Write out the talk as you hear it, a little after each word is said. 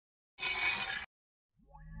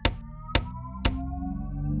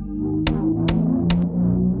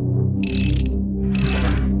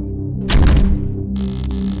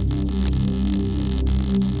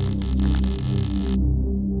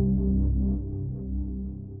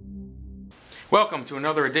Welcome to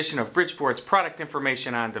another edition of Bridgeport's Product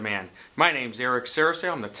Information on Demand. My name is Eric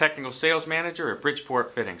Sarasale. I'm the Technical Sales Manager at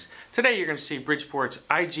Bridgeport Fittings. Today you're going to see Bridgeport's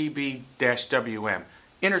IGB-WM,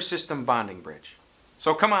 Intersystem Bonding Bridge.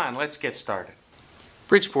 So come on, let's get started.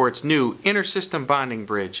 Bridgeport's new Intersystem Bonding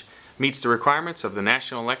Bridge meets the requirements of the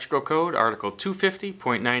National Electrical Code, Article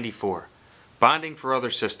 250.94, Bonding for Other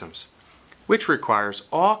Systems, which requires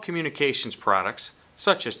all communications products,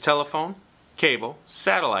 such as telephone, cable,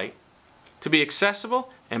 satellite, to be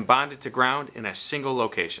accessible and bonded to ground in a single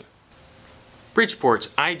location. Bridgeport's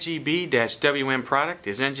IGB-WM product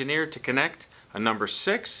is engineered to connect a number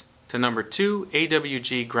 6 to number 2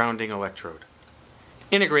 AWG grounding electrode.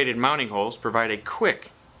 Integrated mounting holes provide a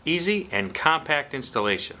quick, easy, and compact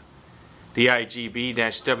installation. The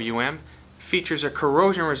IGB-WM features a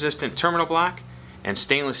corrosion-resistant terminal block and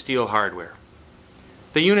stainless steel hardware.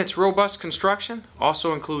 The unit's robust construction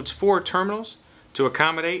also includes 4 terminals to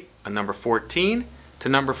accommodate a number 14 to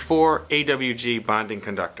number 4 AWG bonding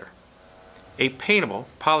conductor. A paintable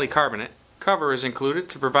polycarbonate cover is included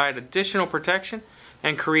to provide additional protection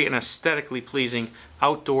and create an aesthetically pleasing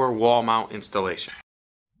outdoor wall mount installation.